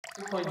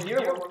2 point here,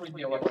 1 point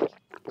here,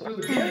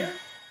 2 here,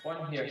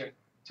 1 here,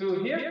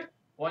 2 here,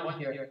 1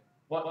 here,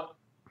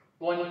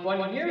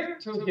 1 here,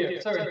 2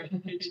 here. Sorry,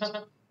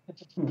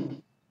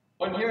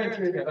 1 here and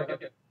 2 here.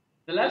 Okay.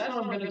 The last one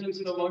I'm going to do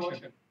slow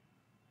motion.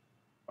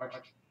 Watch.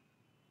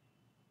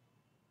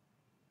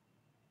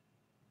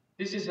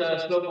 This is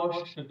a slow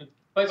motion,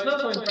 but it's not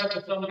so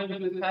impressive. So I'm going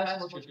to do fast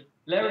motion.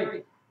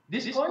 Larry,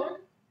 this coin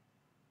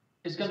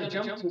is going to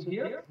jump to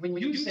here when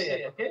you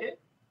say it. Okay?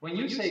 When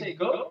you say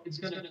go, it's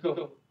going to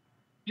go.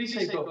 Please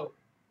say go.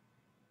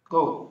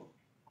 Go.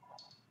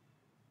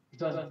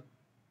 Done.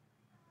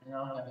 And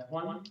now I have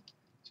 1,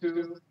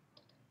 2,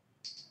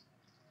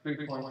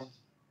 3 points.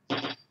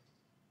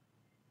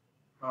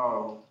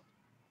 Oh.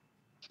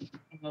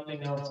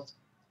 Nothing else.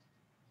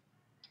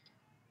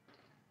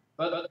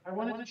 But I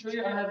wanted to show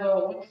you I have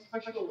one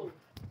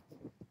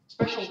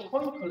special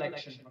coin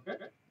collection. Okay.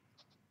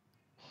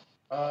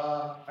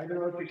 I don't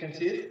know if you can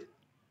see it.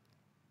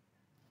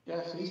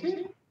 Yes, You see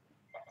it?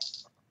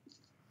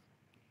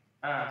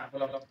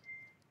 Well,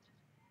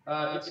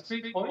 it's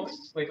 3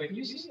 points. Wait, can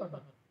you see it or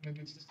not? Maybe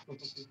it's difficult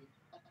to see.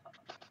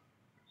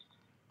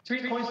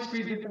 3 points,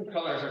 3 different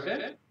colors,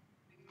 okay?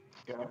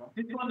 Yeah.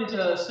 This one is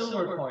a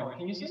silver coin.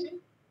 Can you see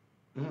it?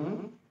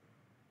 Mm-hmm.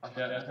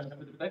 Okay, I'm going to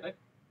put it back.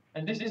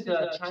 And this is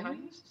the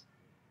Chinese.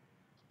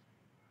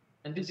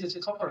 And this is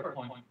a copper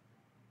coin.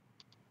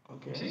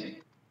 Okay.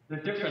 See?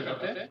 They're different,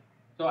 okay?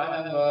 So I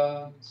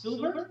have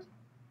silver,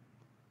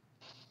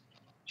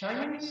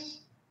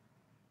 Chinese,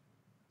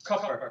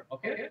 copper,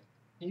 okay?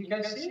 Can you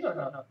guys see it or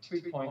not?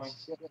 3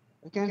 points.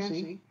 I can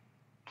see.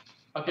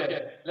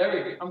 Okay,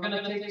 Larry, I'm going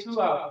to take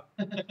 2 out.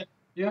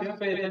 You have to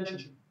pay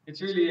attention.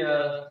 It's really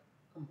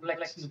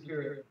complex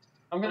material.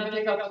 I'm going to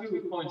take out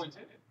 2 points,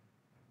 okay?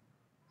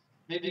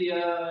 Maybe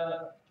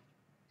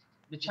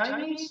the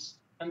Chinese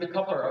and the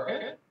copper,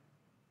 okay?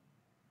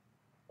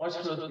 Watch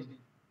closely.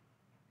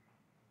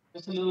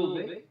 Just a little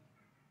bit.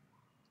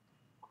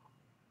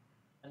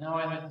 And now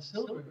I have the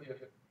silver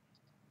here.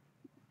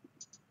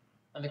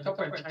 And the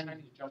copper and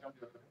Chinese jump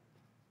here.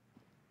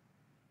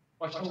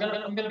 Watch, I'm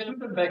gonna put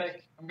them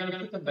back. I'm gonna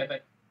put them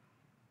back.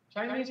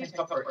 Chinese and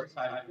copper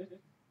inside.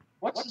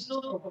 Watch the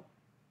silver.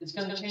 It's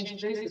gonna change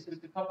places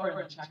with the copper and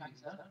the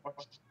Chinese, huh?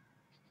 Watch.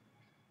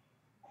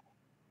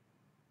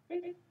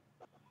 And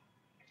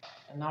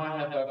now I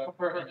have a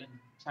copper and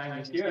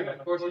Chinese here, and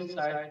of course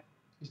inside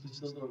is the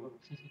silver.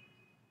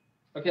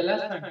 Okay,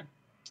 last time.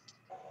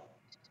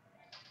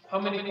 How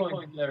many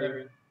coins,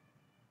 Larry?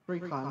 3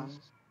 coins.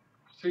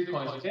 3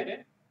 coins,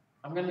 okay?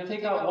 I'm gonna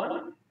take out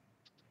 1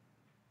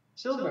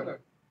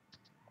 silver.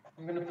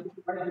 I'm gonna put it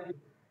right here.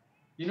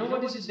 You know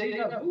what is a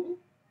deja vu?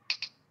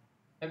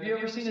 Have you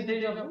ever seen a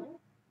deja vu?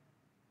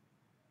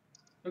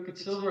 Look,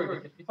 it's silver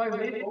again. If I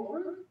wave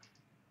over,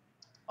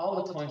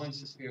 all the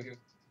coins disappear.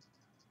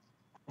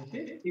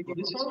 Okay?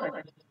 This one,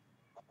 I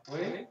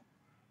wait,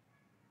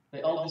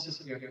 they all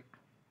disappear.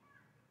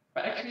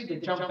 But actually, they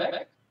jump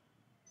back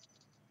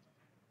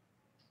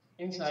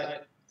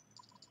inside.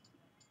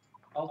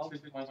 All 3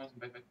 coins come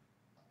back.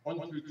 1,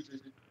 2, 3.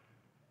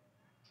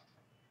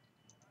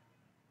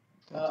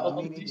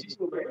 I'll take these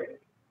 2 away.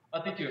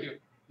 I'll take you.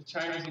 The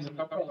Chinese and the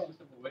copper, I'll put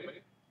them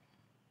away.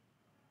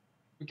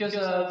 Because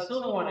the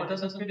silver one, it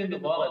doesn't fit in the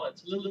wallet.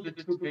 It's a little bit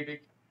too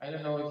big. I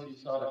don't know if you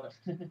saw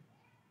that.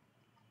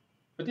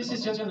 But this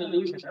is just an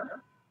illusion, huh?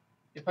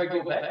 If I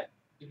go back,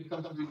 it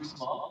becomes really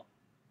small.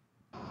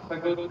 If I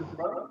go to the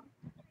front,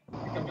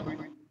 it becomes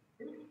really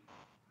big.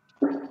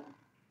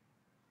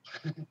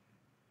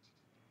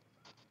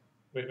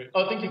 Wait.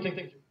 Oh, thank you.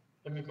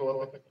 Let me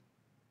go up a second.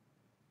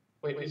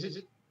 Wait, is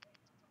it?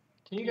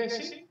 Can you guys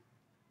see?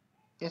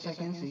 Yes, I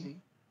can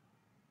see.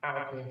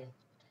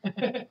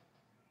 Okay.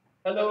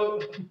 Hello.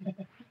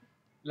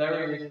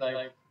 Larry is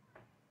like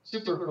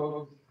super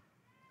focused.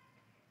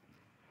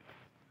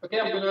 Okay,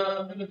 I'm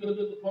gonna do a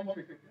little point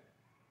trick.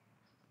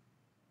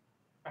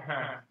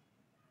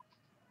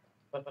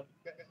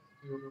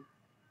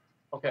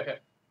 Okay.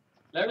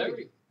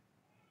 Larry,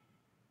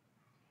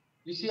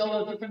 you see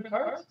all the different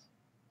cards?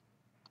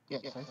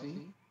 Yes, I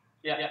see.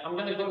 Yeah, I'm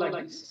gonna go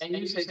like this, and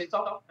you say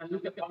stop and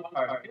look at one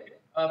card.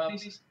 Okay?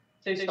 Please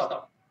say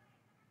stop.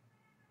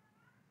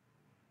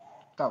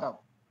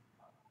 Stop.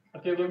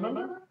 Okay,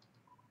 remember?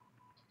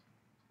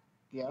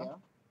 Yeah.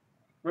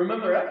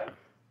 Remember it?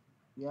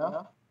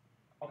 Yeah.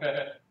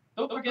 Okay.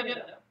 Don't forget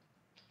that.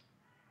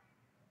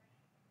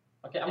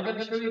 Okay, I'm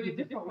gonna show you the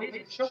different ways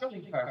of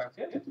shuffling cards.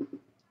 Okay?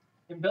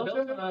 In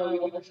Belgium, we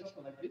always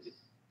shuffle like this.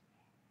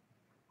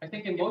 I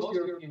think in most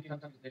European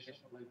countries they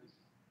shuffle like this.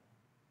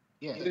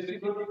 Yes.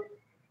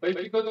 But if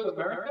you go to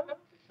America,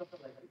 they shuffle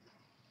like this.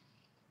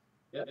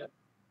 Yeah.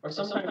 Or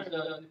sometimes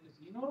the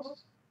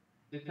casinos,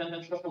 they tend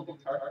to shuffle the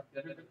cards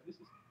together like this.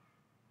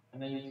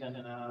 And then you can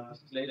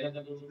display them a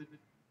little bit.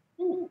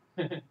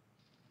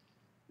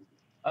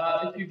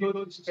 If you go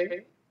to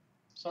Spain,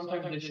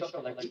 sometimes they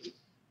shuffle like this.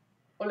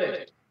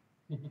 Ole.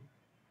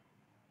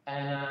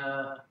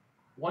 And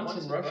once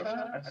in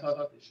Russia, I saw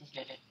that they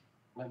shuffle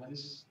like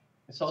this.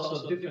 It's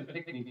also a different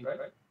technique,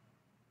 right?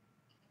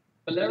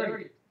 But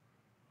Larry,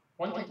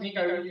 One technique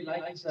I really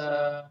like is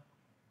the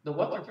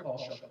waterfall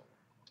shuffle.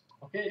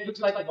 Okay, it looks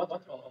like a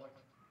waterfall.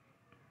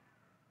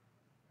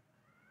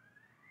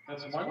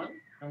 That's one.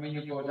 And when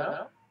you go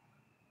down,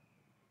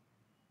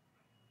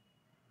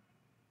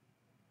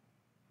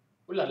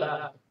 ooh la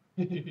la.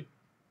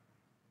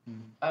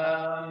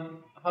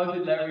 How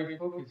did Larry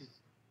focus?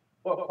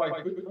 Oh,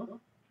 quite good, no?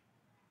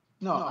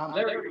 No,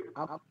 Larry,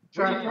 I'm where are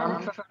trying, you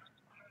I'm, from? try,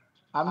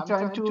 I'm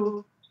trying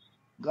to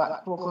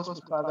get focus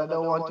because I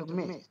don't want to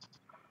miss.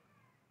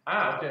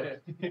 Ah,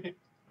 okay.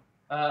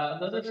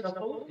 Another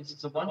shuffle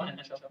is the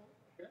one-hand shuffle,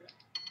 okay?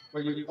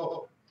 Where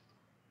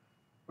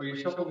you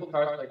shuffle the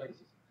cards like this.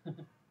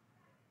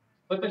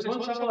 But there's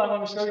one shuffle I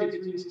want to show you.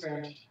 It's really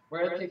strange.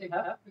 Where I take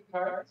half of the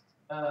cards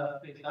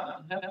face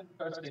down and half of the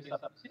cards face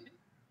up.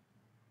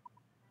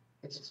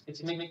 You see?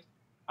 It's mixed.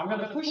 I'm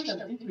gonna push them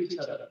into each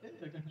other. Okay?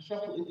 They're gonna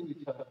shuffle into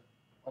each other.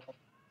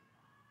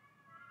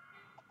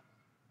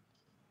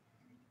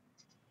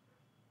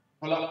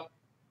 Voila.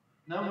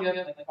 Now we have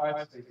the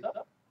cards face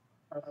up,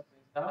 cards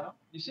face down.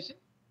 You see?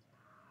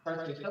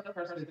 Cards face up,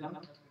 cards face down.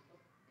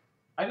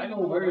 I don't know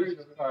where is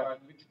your card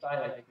and which side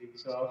I click,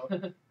 so.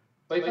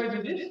 But if I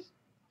do this,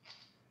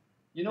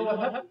 you know what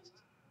happens?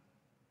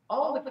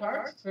 All the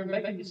cards turn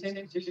back in the same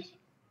position.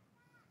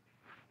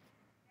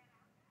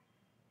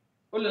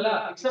 Oh la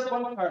la, except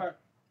one card.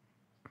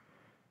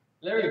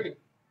 Larry,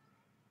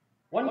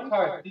 one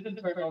card didn't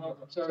turn over.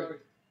 I'm sorry.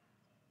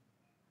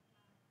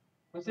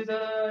 Was it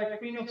a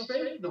Queen of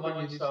Spades, the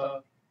one you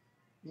saw?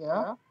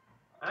 Yeah?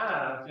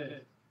 Ah,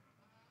 okay.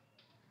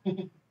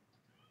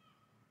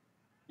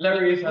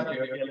 Larry is happy.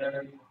 Okay,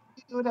 Larry.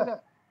 Do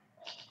that.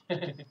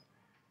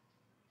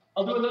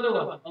 I'll do another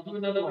one. I'll do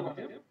another one.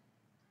 Okay.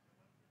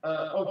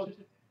 Oh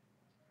shit.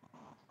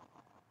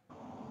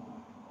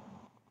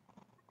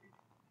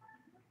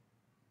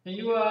 Can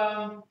you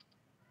I'm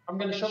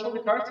gonna shuffle the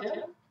cards.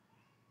 Yeah.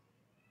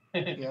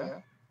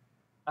 Yeah.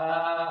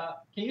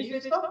 Can you say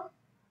stop?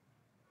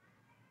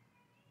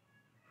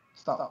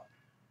 Stop.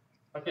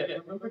 Okay.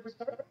 Remember to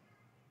start.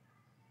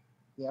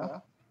 Yeah.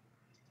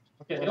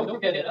 Okay. Don't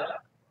forget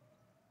that.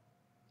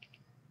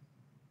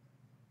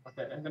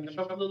 Okay. I'm gonna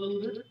shuffle a little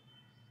bit.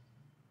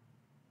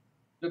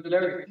 Look,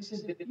 Larry. This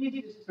is the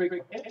easiest trick.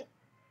 Okay.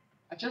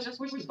 I just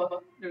push the button.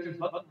 There's a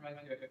button right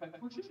here. If I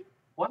push it,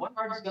 one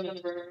card is gonna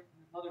turn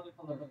another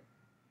color.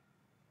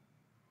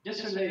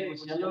 Yesterday it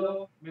was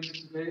yellow. Maybe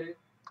today.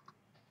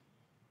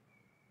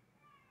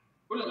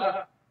 Ooh la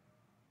la.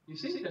 You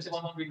see, there's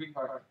one green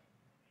card.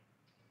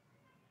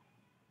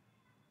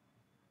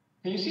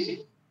 Can you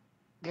see?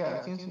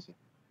 Yeah, I can see.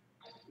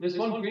 There's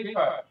one green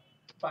card.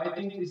 But I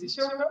think, is this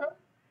your card?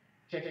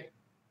 Check it.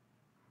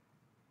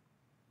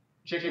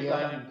 Check your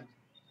diamond.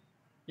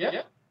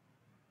 Yeah?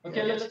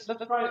 Okay, let's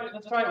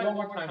try it one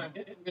more time,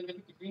 okay? I'm gonna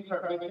put the green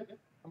card right here.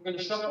 I'm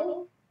gonna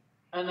shuffle,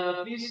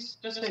 and please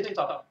just say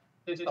stop.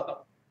 Say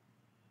stop.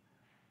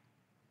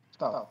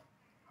 Stop.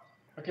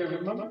 Okay,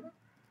 remember?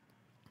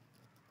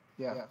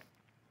 Yeah.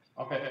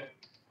 Okay.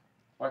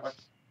 Watch.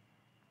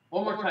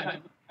 One more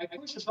time. I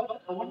push the button,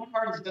 and one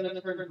card is gonna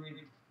turn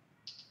green.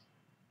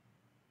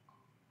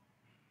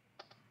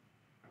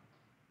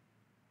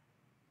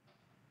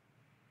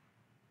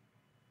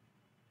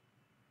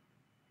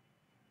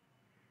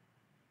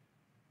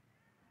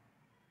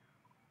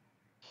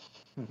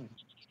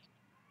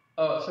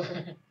 Oh,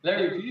 sorry.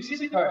 Larry, do you see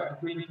the card? The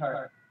green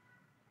card.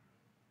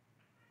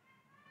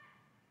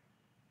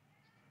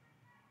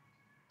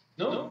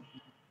 No?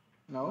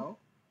 No?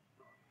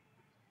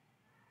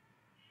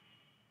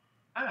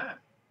 Ah.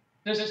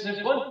 There's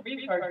one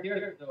green card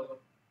here though.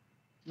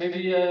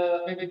 Maybe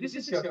this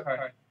is your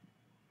card.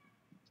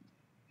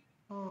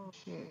 Oh,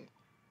 shit.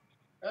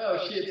 Oh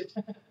shit.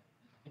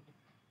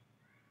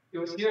 It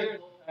was here.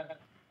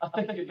 I'll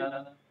take you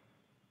now.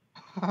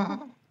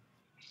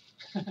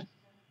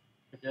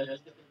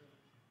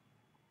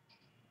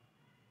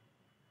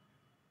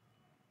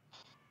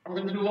 I'm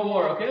gonna do one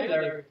more, okay,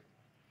 Larry?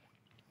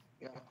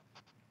 Yeah.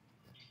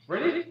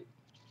 Ready?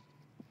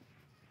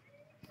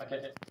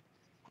 Okay.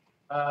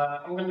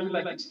 I'm gonna do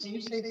like this. Can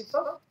you say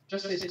stop?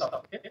 Just say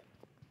stop, okay?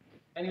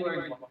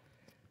 Anywhere you want.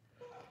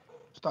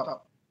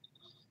 Stop.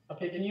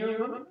 Okay, can you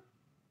remember?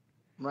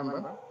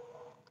 Remember?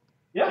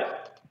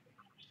 Yeah?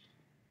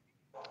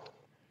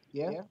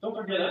 Yeah? Don't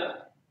forget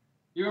that.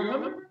 You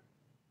remember?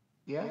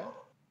 Yeah?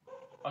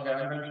 Okay,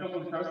 I'm gonna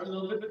shuffle the cards a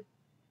little bit.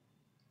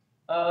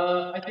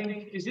 I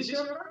think, is this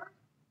your card?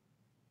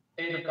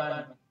 Eight of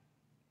diamonds.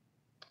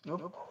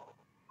 Nope.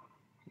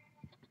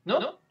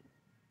 No?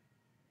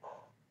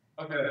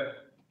 Okay.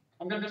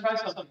 I'm gonna try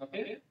something,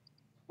 okay?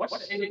 Watch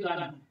the eight of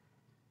diamonds.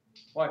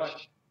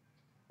 Watch.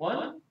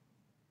 1,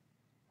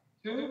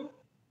 2,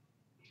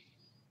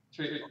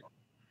 3.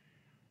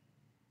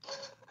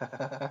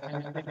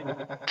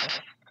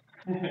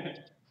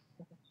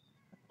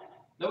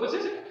 That was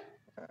it?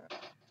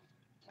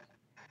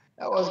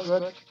 That was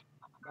good.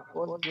 That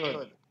was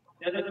good.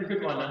 Yeah, that's a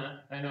good one,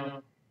 huh? I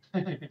know.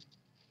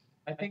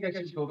 I think I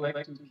should go back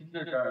to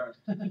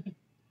kindergarten.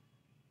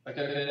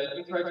 Okay, let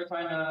me try to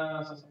find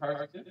some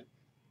cards here.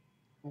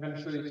 I'm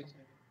gonna show you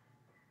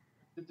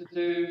something.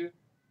 The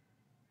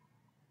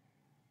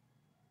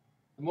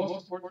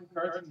most important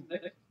cards in the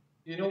deck.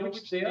 You know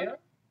which they are?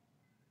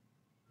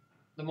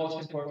 The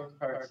most important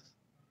cards.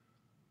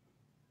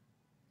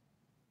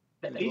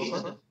 The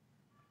aces.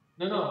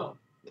 No.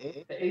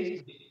 The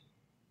aces.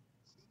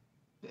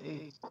 The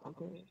ace.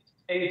 Okay.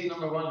 Ace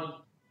number one.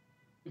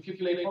 If you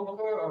play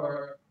poker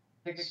or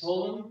Texas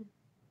Hold'em,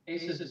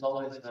 aces is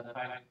always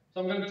high.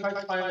 So I'm going to try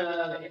to find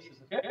the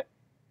aces, okay?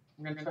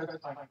 I'm going to try to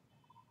find.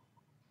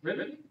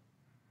 Really?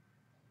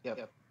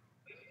 Yep.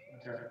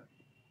 Okay.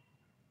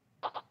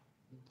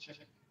 Check.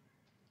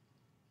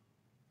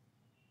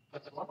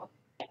 That's one. A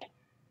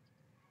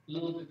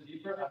little bit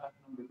deeper, I have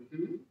number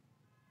 2.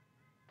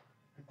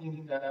 I think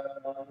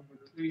number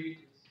 3 is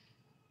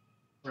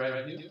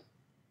right here. Which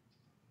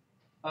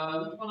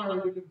one are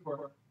you looking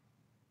for?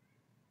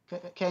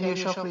 Can you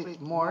shuffle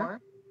it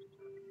more?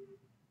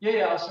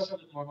 Yeah, I'll shuffle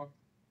it more.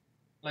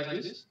 Like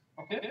this,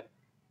 okay?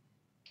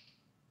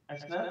 I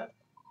snap.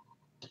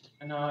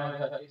 And now I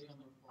have ace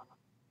number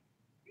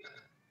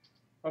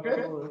 4.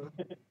 Okay?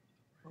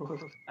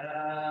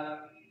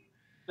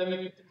 Let me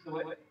put this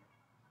away.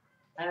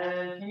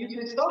 And can you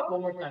say stop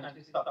one more time?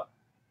 Say stop.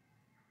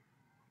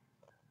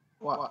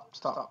 What?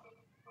 Stop.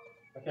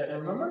 Okay,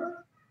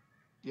 remember?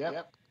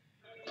 Yep.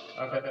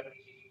 Okay.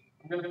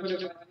 I'm going to put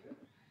it back here.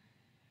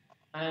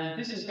 And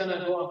this is going to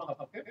go on top,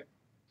 okay?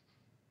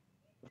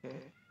 Okay.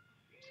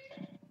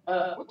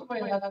 What do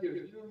I have here? Do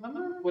you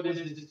remember? What is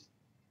this?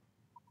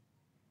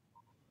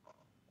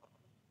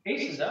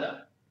 Aces,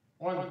 huh?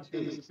 1,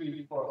 2,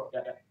 3, 4.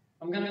 Yeah.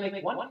 I'm going to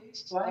make one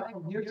ace fly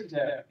from here to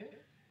there, okay?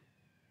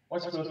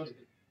 Watch closely.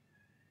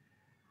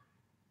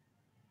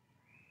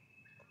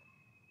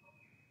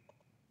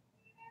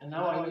 And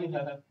now I only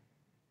have.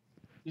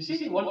 You see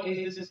the one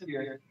ace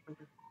disappear.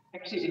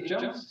 Actually, it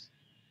jumps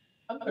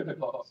under the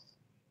box.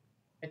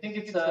 I think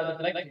it's the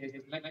black ace, the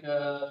black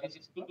ace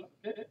of clubs.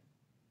 Okay?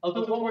 I'll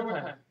do it one more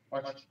time.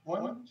 Watch.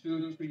 1,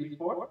 2, 3,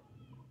 4.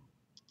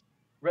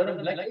 Red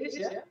and black ace,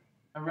 yeah?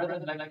 And red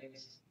and black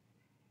ace.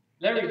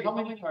 Larry, how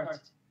many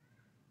cards?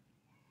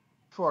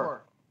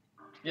 4.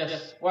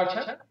 Yes. Watch.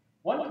 Huh?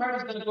 One card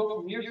is going to go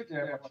from here to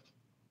there. Watch.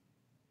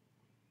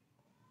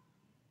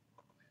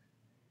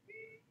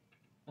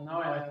 And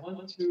now I have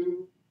 1,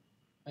 2,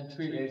 and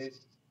 3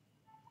 aces.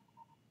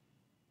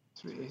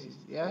 3 aces,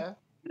 yeah?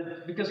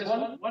 Because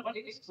one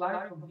ace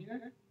fly from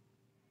here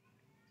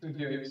to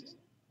here.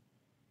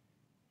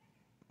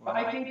 But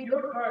I think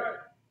your card,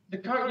 the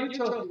card you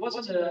chose,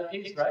 wasn't an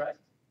ace, right?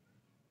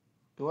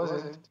 It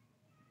wasn't.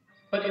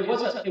 But it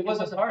was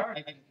a heart,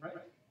 I think, right?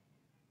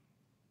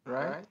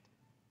 Right?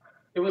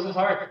 It was a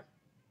heart.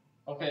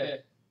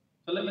 Okay.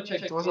 So let me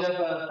check. We have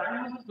a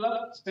diamond,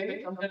 club,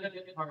 spade. I'm gonna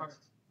get hearts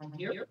from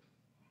here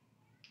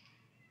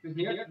to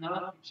here.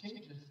 Now it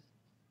changes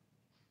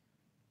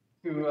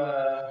to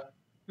a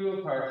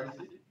heart.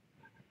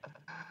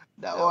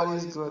 That one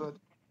is good.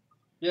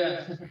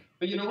 Yeah.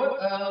 But you know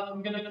what?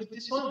 I'm gonna put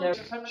this one there.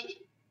 Touch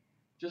it.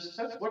 Just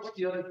touch. Watch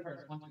the other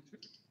cards. 1, 2, 3.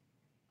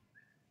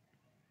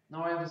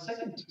 Now I have a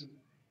second 2.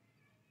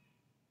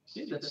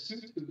 See, that's 2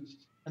 2s.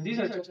 And these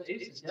are just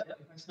aces, yeah?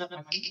 If I snap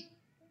my finger.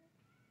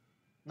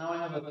 Now I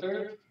have a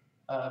third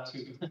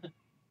 2.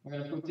 I'm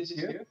going to put this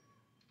here.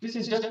 This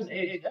is just an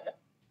ace, yeah?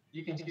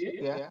 You can see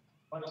it? Yeah.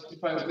 But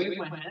if I wave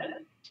my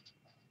hand,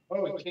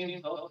 oh, it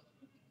changes also.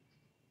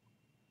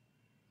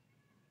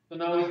 So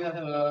now we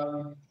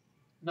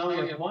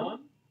have 1,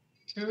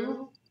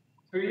 2,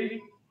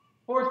 3,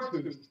 4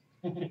 2s.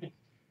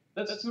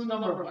 That's 2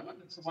 number 1.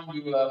 That's the one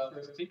you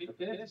first picked.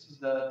 Okay, this is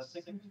the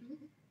second 2.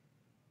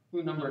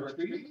 2 number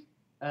 3,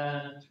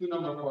 and 2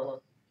 number 4.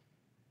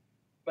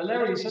 But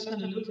Larry, it's just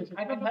an illusion.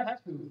 I don't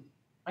have 2.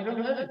 I don't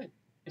have it.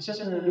 It's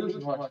just an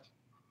illusion. Watch.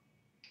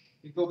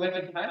 You go back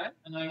in time,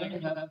 and I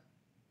only have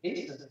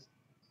aces.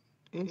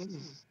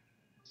 Aces.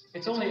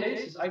 It's only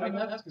aces. I don't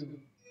have 2.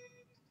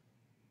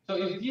 So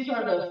if these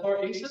are the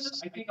 4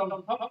 aces, I think on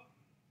the top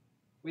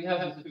we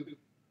have the 2.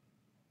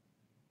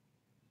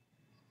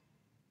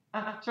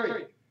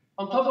 Sorry.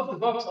 On top of the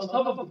box. On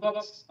top of the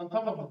box. On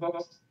top of the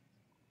box.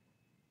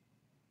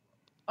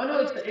 Oh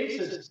no, it's the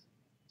aces.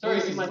 Sorry,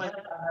 in my hand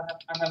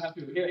I have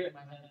 2 here in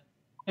my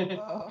hand.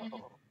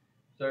 Oh,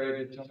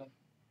 Sorry, good job.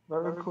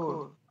 very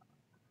cool.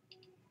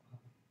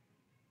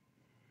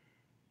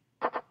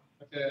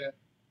 Okay.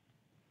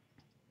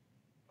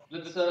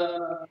 Let's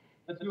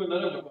do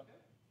another one.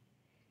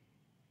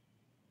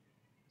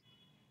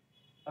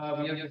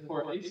 We have the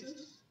 4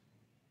 aces.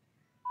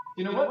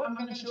 You know what? I'm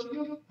going to show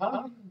you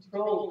how you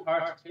control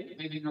cards. Okay?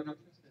 Maybe you're not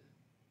interested.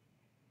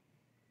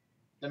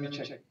 Let me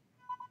check.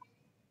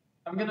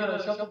 I'm going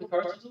to shuffle the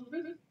cards a little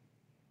bit.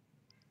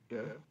 Yeah.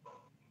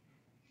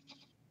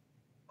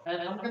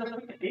 And I'm going to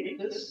put the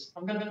aces.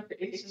 I'm going to put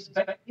the aces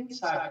back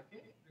inside.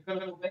 Okay? They're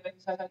going to go back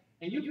inside.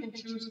 And you can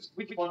choose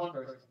which one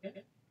first.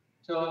 Okay?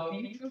 So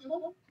can you choose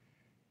one?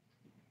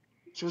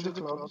 Choose the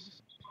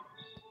clubs.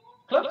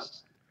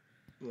 Clubs?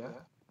 Yeah.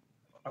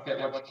 Okay,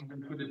 watch. I'm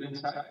going to put it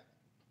inside.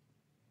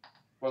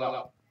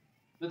 Voila.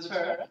 That's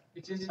fair.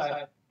 It's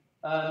inside.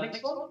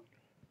 Next one.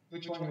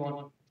 Which one you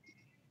want?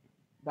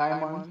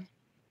 Diamond.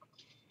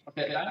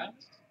 Okay,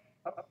 diamonds.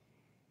 Up.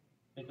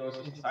 It goes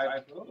inside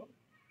as well.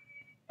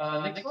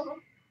 Next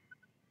one.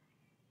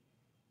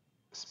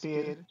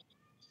 Spade.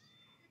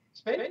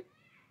 Spade.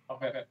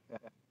 Okay. Yeah.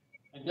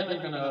 And then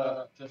I'm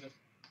gonna just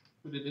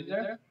put it in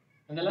there.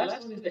 And the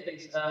last one is the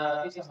ace.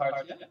 Ace of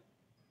hearts. Yeah.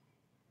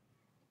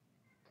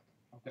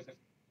 Okay.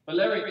 But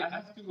Larry, I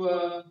have to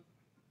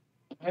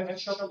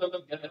shuffle them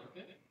together.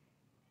 Okay.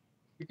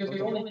 Because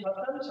we only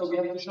cut them, so we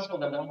have to shuffle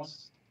them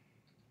once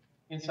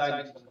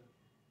inside each other.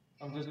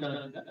 I'm just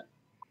gonna do that.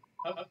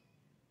 Up.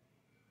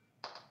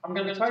 I'm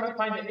gonna try to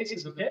find the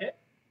aces, okay?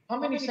 How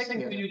many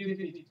seconds do you give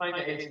me to find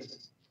the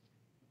aces?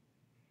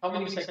 How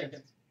many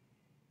seconds?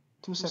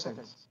 2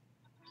 seconds.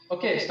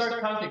 Okay,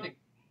 start counting.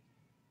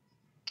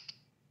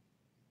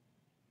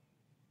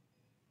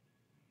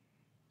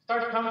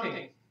 Start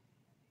counting.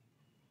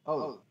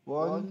 Oh,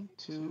 1,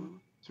 2,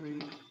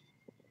 3.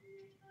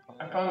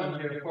 I found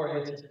them here, 4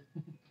 aces.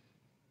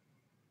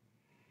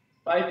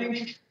 I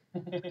think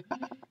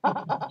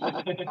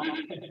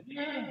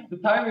the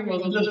timing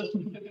was a little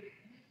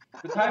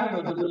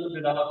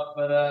bit off,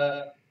 but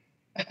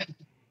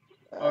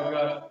oh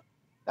god.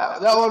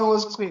 That one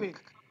was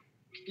quick.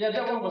 Yeah,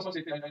 that one was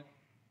quick.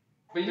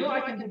 But you know,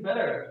 I can do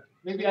better.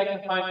 Maybe I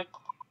can find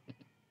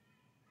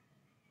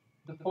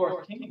the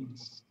 4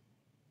 kings.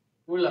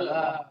 Ooh la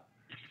la.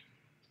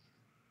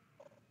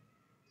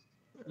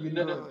 You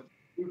know,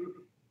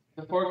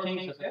 the 4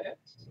 kings, okay?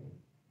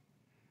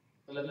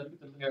 So let me put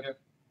them here.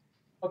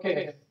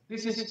 Okay,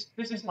 this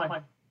is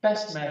my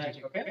best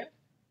magic, okay?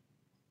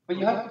 But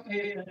you have to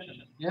pay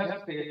attention. You have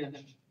to pay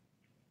attention.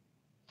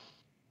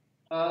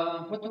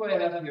 What do I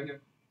have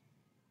here?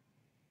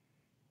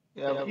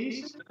 Yeah.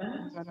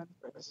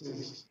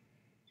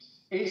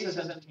 Aces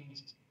and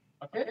kings.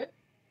 Okay?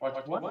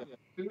 Watch 1,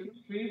 2,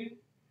 3,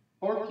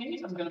 4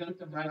 kings. I'm gonna put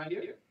them right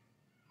here.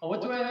 And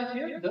what do I have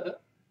here? The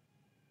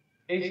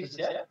aces,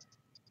 yeah?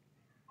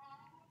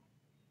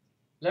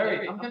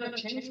 Larry, I'm gonna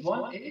change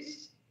 1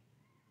 ace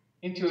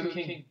into a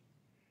king.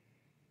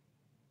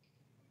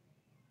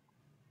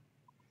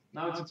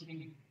 Now it's a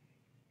king.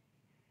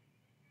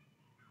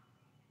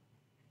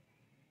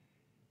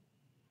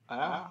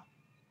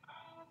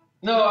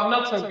 No, I'm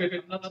not so good.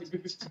 I'm not so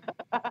good.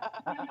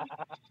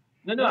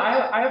 No,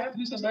 I have to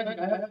do some magic.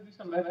 I have to do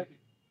some magic.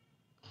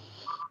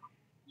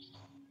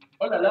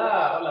 Oh la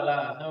la, oh la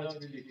la. Now it's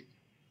really good.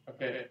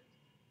 Okay.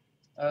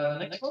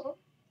 Next one.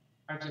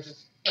 I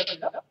just set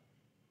it up.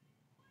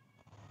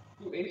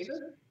 2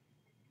 aces.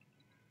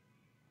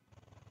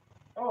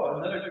 Oh,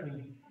 another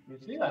king. You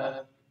see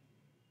that?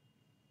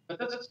 But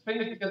that's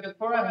strange because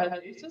before I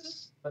had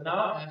aces, but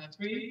now I have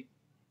 3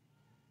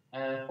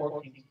 and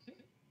 4 kings.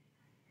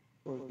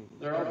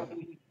 They're all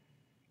kings.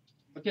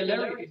 Okay,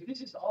 Larry, if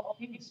this is all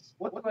kings,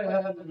 what do I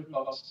have under the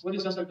box? What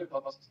is under the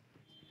box?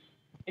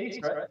 Ace,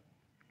 right?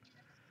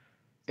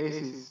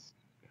 Aces.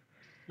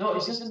 No,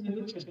 it's just an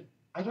illusion.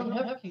 I don't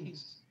have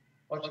kings.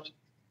 Watch.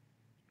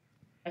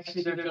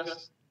 Actually, they're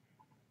just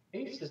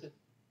aces.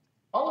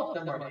 All of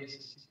them are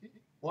aces.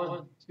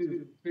 1,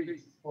 2,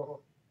 3, 4.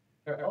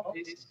 They're all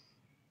aces.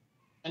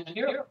 And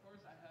here, of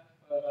course, I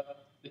have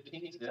the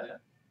kings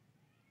there.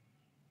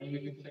 And you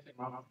can check them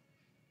out.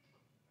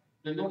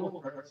 The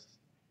normal cards.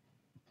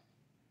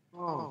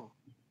 Oh.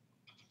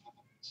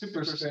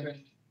 Super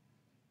strange.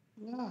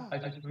 Yeah. I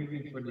just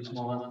waiting for this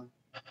one.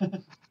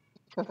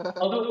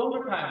 I'll do it one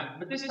more time,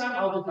 but this time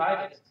I'll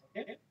divide it.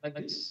 Okay, like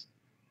this.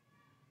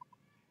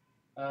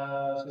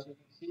 So you can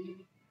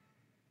see.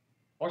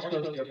 Watch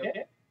closely,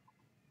 okay?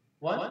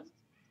 1,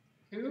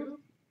 2,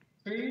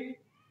 3,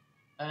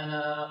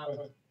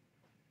 and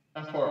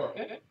 4.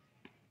 Okay.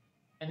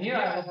 And here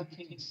I have the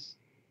kings.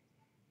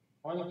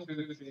 1,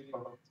 2, 3,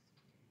 4.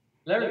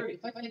 Larry,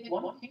 if I take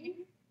 1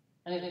 king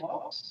and it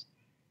walks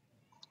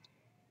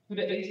to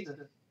the aces,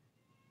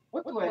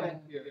 what do I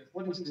have here?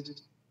 What is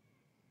this?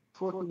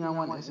 14 and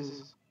 1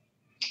 aces.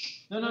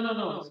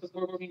 No. It's the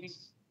 4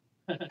 kings.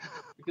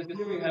 Because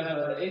here we have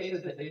the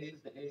aces,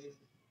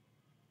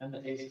 and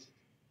the aces.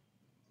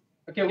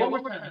 Okay, one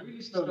more time,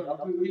 really slowly.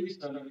 I'll do it really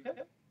slowly.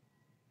 Okay?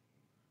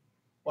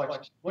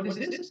 Watch. What is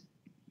this?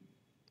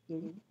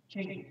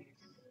 King.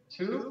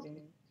 2,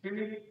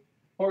 3,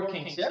 4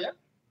 kings. Yeah.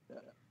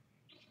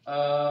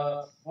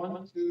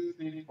 1, 2,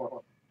 3,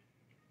 4.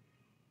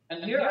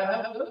 And here I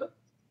have the.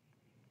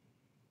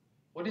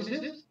 What is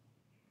this?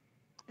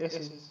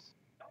 Aces.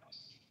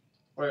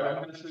 Wait,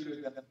 I'm gonna show you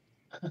again.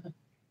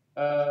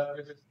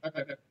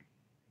 Okay.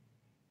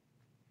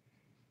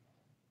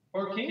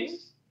 4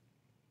 kings.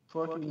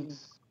 4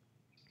 kings.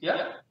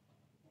 Yeah.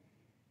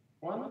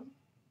 1,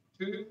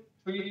 2,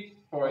 3,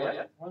 4.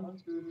 Yeah. 1,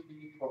 2,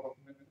 3, 4.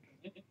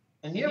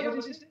 And here, what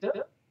is this?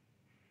 The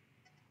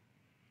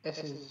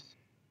Aces.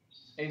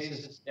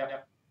 aces.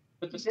 Yeah.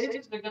 But these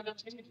aces, they're gonna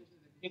change into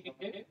the king.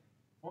 Okay.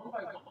 One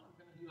by one, I'm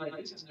gonna do like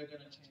this, and they're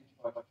gonna change.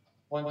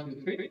 1,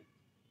 2, 3.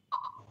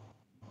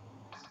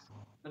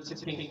 That's the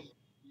king.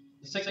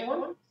 The second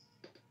one.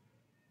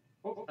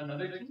 Oh,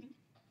 another king.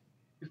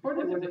 Before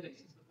they were the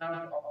aces, but now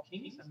they're all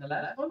kings. And the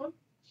last one.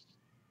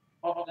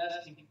 Oh,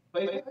 last king.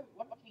 But if I have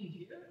one king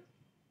here,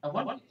 and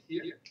one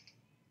king here,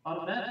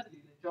 automatically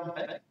they jump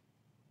back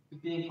to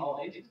being all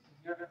aces.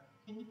 And here,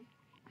 king,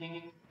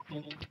 king,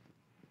 king,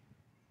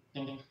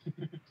 king.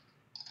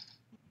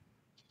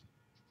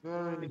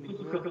 Very, very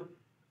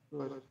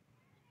good.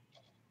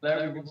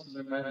 Larry wants to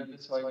learn magic.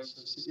 That's why he's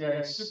so yeah,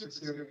 he's super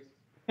serious.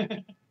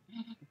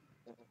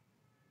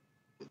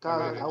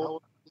 Because